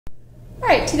All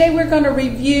right, today we're going to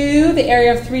review the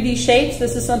area of 3D shapes.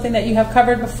 This is something that you have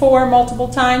covered before multiple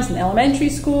times in elementary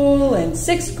school and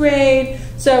 6th grade.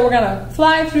 So we're going to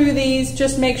fly through these.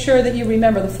 Just make sure that you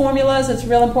remember the formulas. It's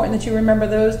real important that you remember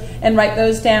those and write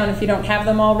those down if you don't have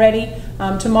them already.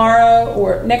 Tomorrow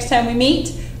or next time we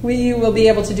meet, we will be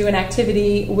able to do an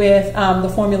activity with the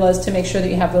formulas to make sure that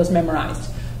you have those memorized.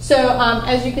 So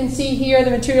as you can see here, the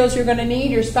materials you're going to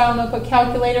need, your spiral notebook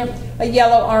calculator, a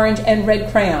yellow, orange, and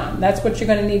red crayon. That's what you're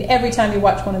going to need every time you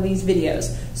watch one of these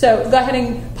videos. So go ahead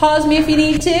and pause me if you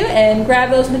need to and grab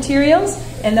those materials,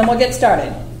 and then we'll get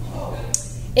started.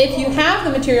 If you have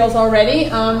the materials already,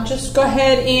 just go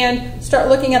ahead and start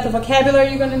looking at the vocabulary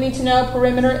you're going to need to know: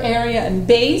 perimeter, area, and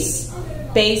base.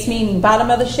 Base meaning bottom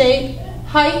of the shape,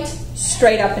 height,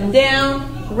 straight up and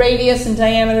down, radius and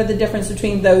diameter, the difference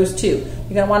between those two.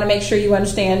 You're going to want to make sure you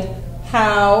understand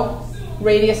how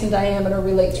radius and diameter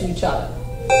relate to each other.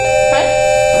 Okay?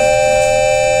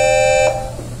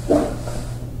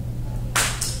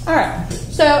 All right.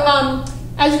 So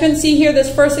as you can see here,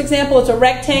 this first example is a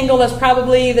rectangle. That's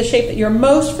probably the shape that you're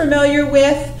most familiar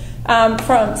with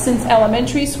since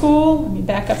elementary school. Let me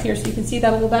back up here so you can see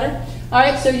that a little better. All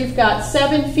right, so you've got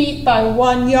 7 feet by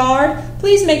 1 yard.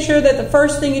 Please make sure that the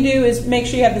first thing you do is make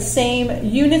sure you have the same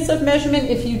units of measurement.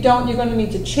 If you don't, you're going to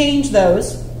need to change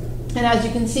those. And as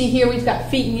you can see here, we've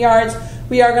got feet and yards.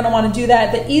 We are going to want to do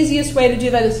that. The easiest way to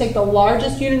do that is take the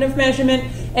largest unit of measurement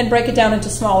and break it down into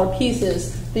smaller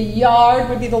pieces. The yard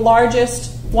would be the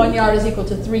largest. 1 yard is equal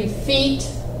to 3 feet.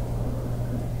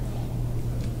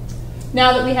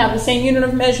 Now that we have the same unit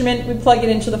of measurement, we plug it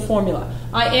into the formula.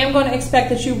 I am going to expect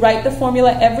that you write the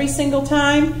formula every single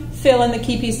time, fill in the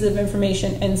key pieces of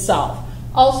information, and solve.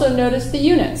 Also notice the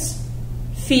units.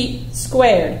 Feet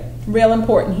squared, real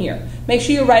important here. Make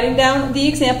sure you're writing down the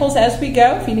examples as we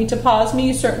go. If you need to pause me,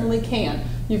 you certainly can.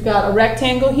 You've got a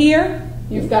rectangle here,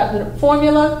 you've got the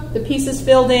formula, the pieces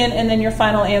filled in, and then your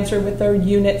final answer with the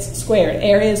units squared.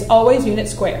 Area is always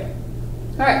units squared.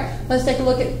 All right, let's take a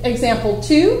look at example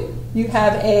 2. You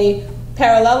have a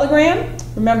parallelogram.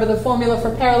 Remember, the formula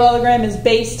for parallelogram is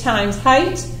base times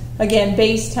height. Again,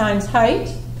 base times height.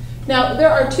 Now, there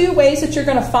are 2 ways that you're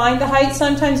going to find the height.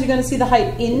 Sometimes you're going to see the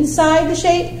height inside the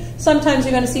shape. Sometimes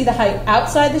you're going to see the height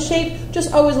outside the shape.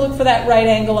 Just always look for that right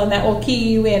angle, and that will key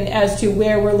you in as to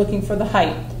where we're looking for the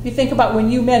height. If you think about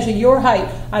when you measure your height,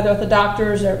 either at the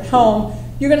doctor's or at home,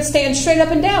 you're going to stand straight up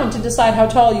and down to decide how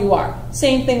tall you are.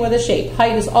 Same thing with a shape.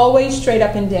 Height is always straight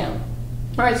up and down.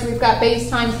 All right, so we've got base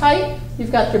times height.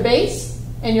 You've got your base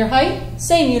and your height,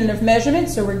 same unit of measurement,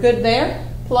 so we're good there.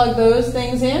 Plug those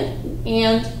things in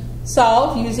and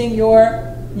solve using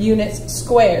your units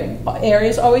squared. Area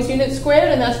is always units squared,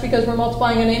 and that's because we're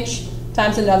multiplying an inch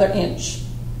times another inch.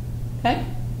 Okay?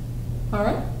 All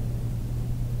right.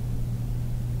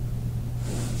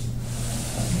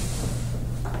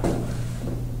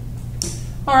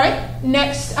 All right,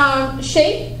 next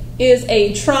shape is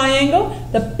a triangle.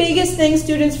 The biggest thing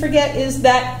students forget is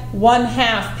that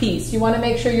 1/2 piece. You want to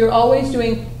make sure you're always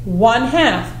doing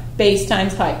 1/2 base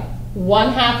times height.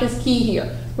 1/2 is key here.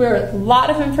 We're a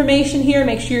lot of information here.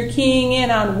 Make sure you're keying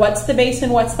in on what's the base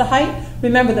and what's the height.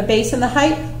 Remember, the base and the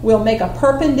height will make a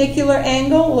perpendicular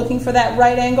angle, looking for that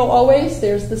right angle always.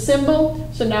 There's the symbol.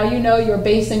 So now you know your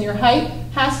base and your height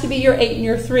has to be your 8 and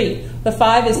your 3. The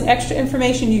 5 is extra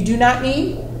information you do not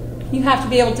need. You have to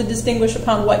be able to distinguish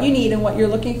upon what you need and what you're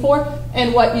looking for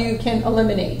and what you can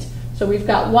eliminate. So we've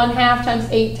got 1/2 times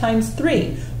 8 times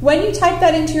 3. When you type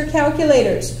that into your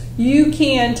calculators, you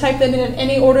can type them in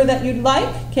any order that you'd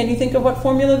like. Can you think of what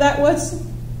formula that was?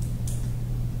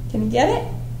 Can you get it?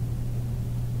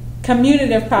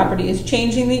 Commutative property is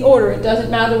changing the order. It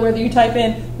doesn't matter whether you type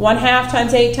in 1/2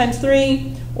 times 8 times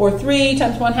 3 or 3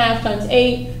 times 1/2 times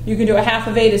 8. You can do 1/2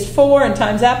 of 8 is 4 and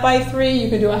times that by 3. You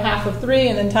can do 1/2 of 3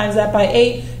 and then times that by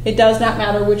 8. It does not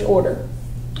matter which order.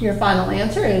 Your final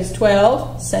answer is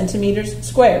 12 centimeters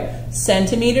squared.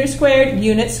 Centimeters squared,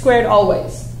 units squared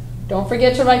always. Don't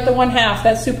forget to write the 1/2.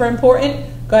 That's super important.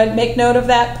 Go ahead and make note of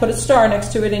that. Put a star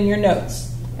next to it in your notes.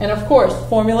 And of course,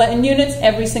 formula and units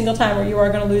every single time or you are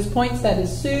going to lose points. That is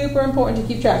super important to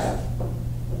keep track of.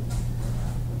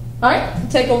 All right,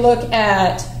 take a look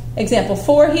at example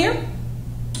 4 here.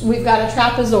 We've got a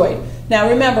trapezoid. Now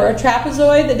remember, a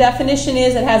trapezoid, the definition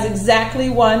is it has exactly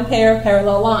 1 pair of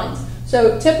parallel lines.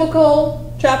 So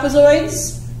typical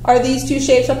trapezoids are these 2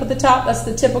 shapes up at the top. That's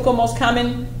the typical, most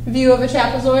common view of a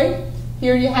trapezoid.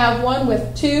 Here you have one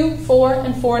with 2, 4,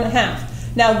 and 4.5.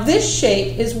 Now this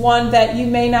shape is one that you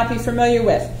may not be familiar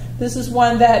with. This is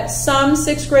one that some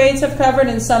 6th grades have covered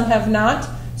and some have not.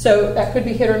 So that could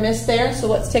be hit or miss there. So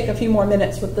let's take a few more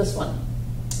minutes with this one.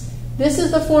 This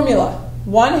is the formula.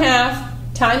 1/2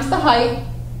 times the height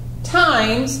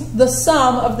times the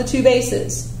sum of the two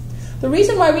bases. The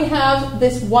reason why we have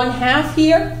this 1/2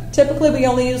 here, typically we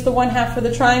only use the 1/2 for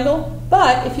the triangle,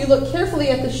 but if you look carefully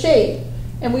at the shape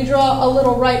and we draw a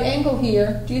little right angle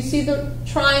here, do you see the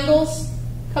triangles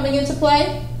coming into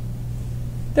play?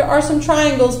 There are some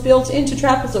triangles built into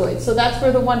trapezoids, so that's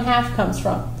where the 1/2 comes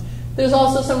from. There's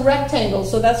also some rectangles,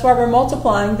 so that's why we're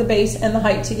multiplying the base and the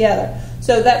height together.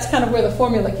 So that's kind of where the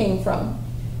formula came from.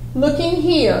 Looking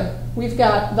here, we've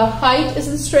got the height is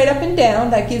the straight up and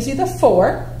down, that gives you the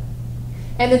 4.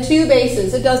 And the two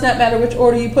bases, it does not matter which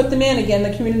order you put them in. Again, the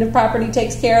commutative property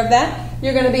takes care of that.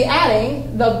 You're going to be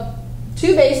adding the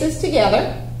two bases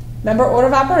together. Remember, order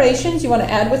of operations, you want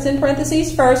to add what's in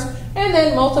parentheses first, and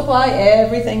then multiply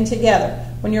everything together.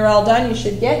 When you're all done, you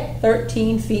should get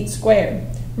 13 feet squared.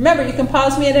 Remember, you can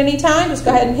pause me at any time. Just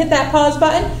go ahead and hit that pause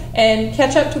button and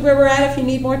catch up to where we're at if you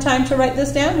need more time to write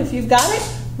this down. If you've got it,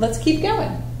 let's keep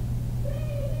going.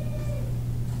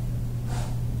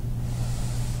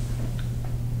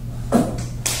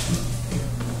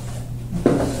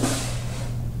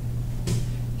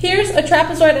 Here's a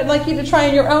trapezoid I'd like you to try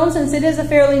on your own since it is a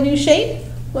fairly new shape.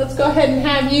 Let's go ahead and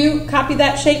have you copy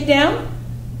that shape down,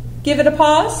 give it a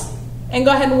pause, and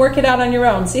go ahead and work it out on your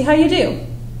own. See how you do.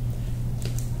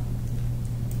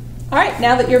 All right,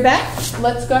 now that you're back,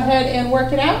 let's go ahead and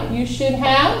work it out. You should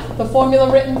have the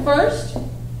formula written first.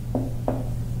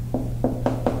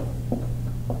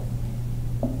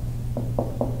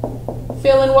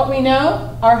 Fill in what we know.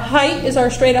 Our height is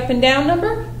our straight up and down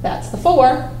number. That's the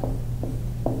 4.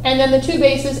 And then the two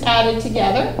bases added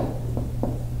together.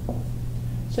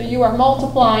 So you are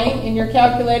multiplying in your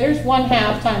calculators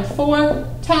 1/2 times 4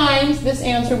 times this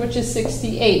answer, which is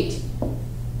 68.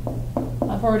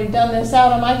 I've already done this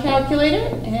out on my calculator,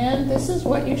 and this is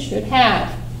what you should have.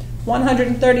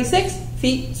 136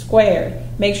 feet squared.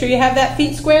 Make sure you have that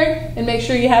feet squared, and make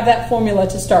sure you have that formula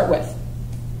to start with.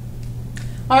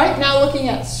 All right, now looking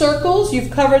at circles. You've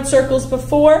covered circles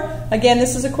before. Again,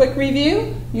 this is a quick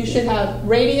review. You should have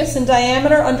radius and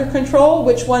diameter under control.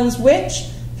 Which one's which?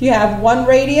 If you have one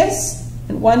radius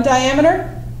and one diameter,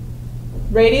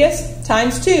 radius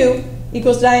times 2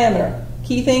 equals diameter.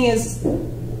 Key thing is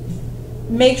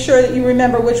make sure that you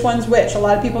remember which one's which. A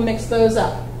lot of people mix those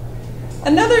up.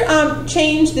 Another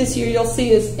change this year you'll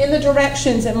see is in the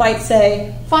directions it might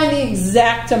say find the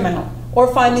exact amount or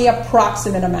find the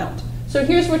approximate amount. So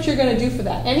here's what you're going to do for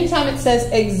that. Anytime it says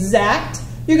exact,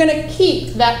 you're going to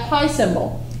keep that pi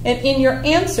symbol. And in your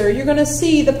answer, you're going to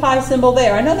see the pi symbol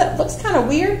there. I know that looks kind of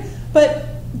weird, but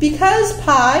because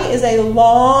pi is a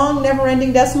long,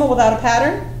 never-ending decimal without a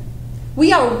pattern,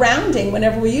 we are rounding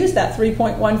whenever we use that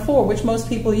 3.14, which most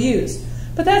people use.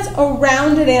 But that's a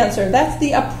rounded answer. That's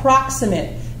the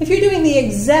approximate. If you're doing the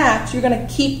exact, you're going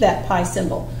to keep that pi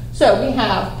symbol. So we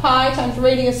have pi times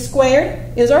radius squared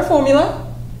is our formula.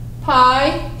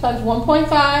 Pi times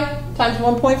 1.5 times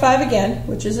 1.5 again,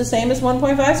 which is the same as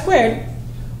 1.5 squared.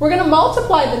 We're going to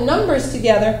multiply the numbers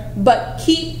together, but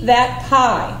keep that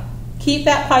pi. Keep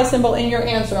that pi symbol in your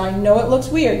answer. I know it looks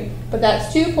weird, but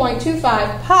that's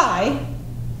 2.25 pi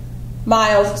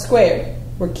miles squared.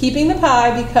 We're keeping the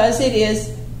pi because it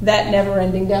is that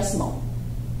never-ending decimal.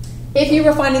 If you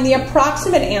were finding the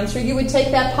approximate answer, you would take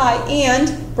that pi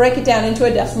and break it down into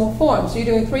a decimal form. So you're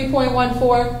doing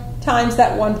 3.14 times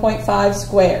that 1.5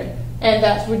 squared. And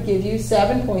that would give you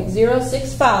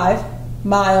 7.065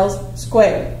 miles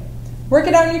squared. Work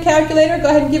it out on your calculator. Go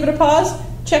ahead and give it a pause.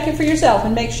 Check it for yourself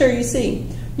and make sure you see.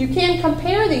 You can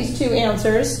compare these two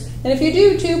answers. And if you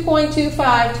do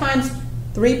 2.25 times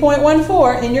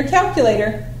 3.14 in your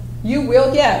calculator, you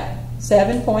will get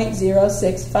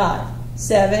 7.065.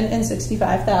 7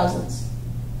 65 thousandths.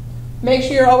 Make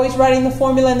sure you're always writing the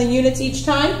formula in the units each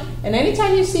time. And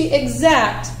anytime you see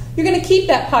exact, you're going to keep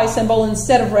that pi symbol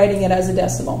instead of writing it as a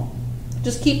decimal.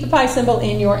 Just keep the pi symbol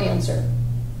in your answer.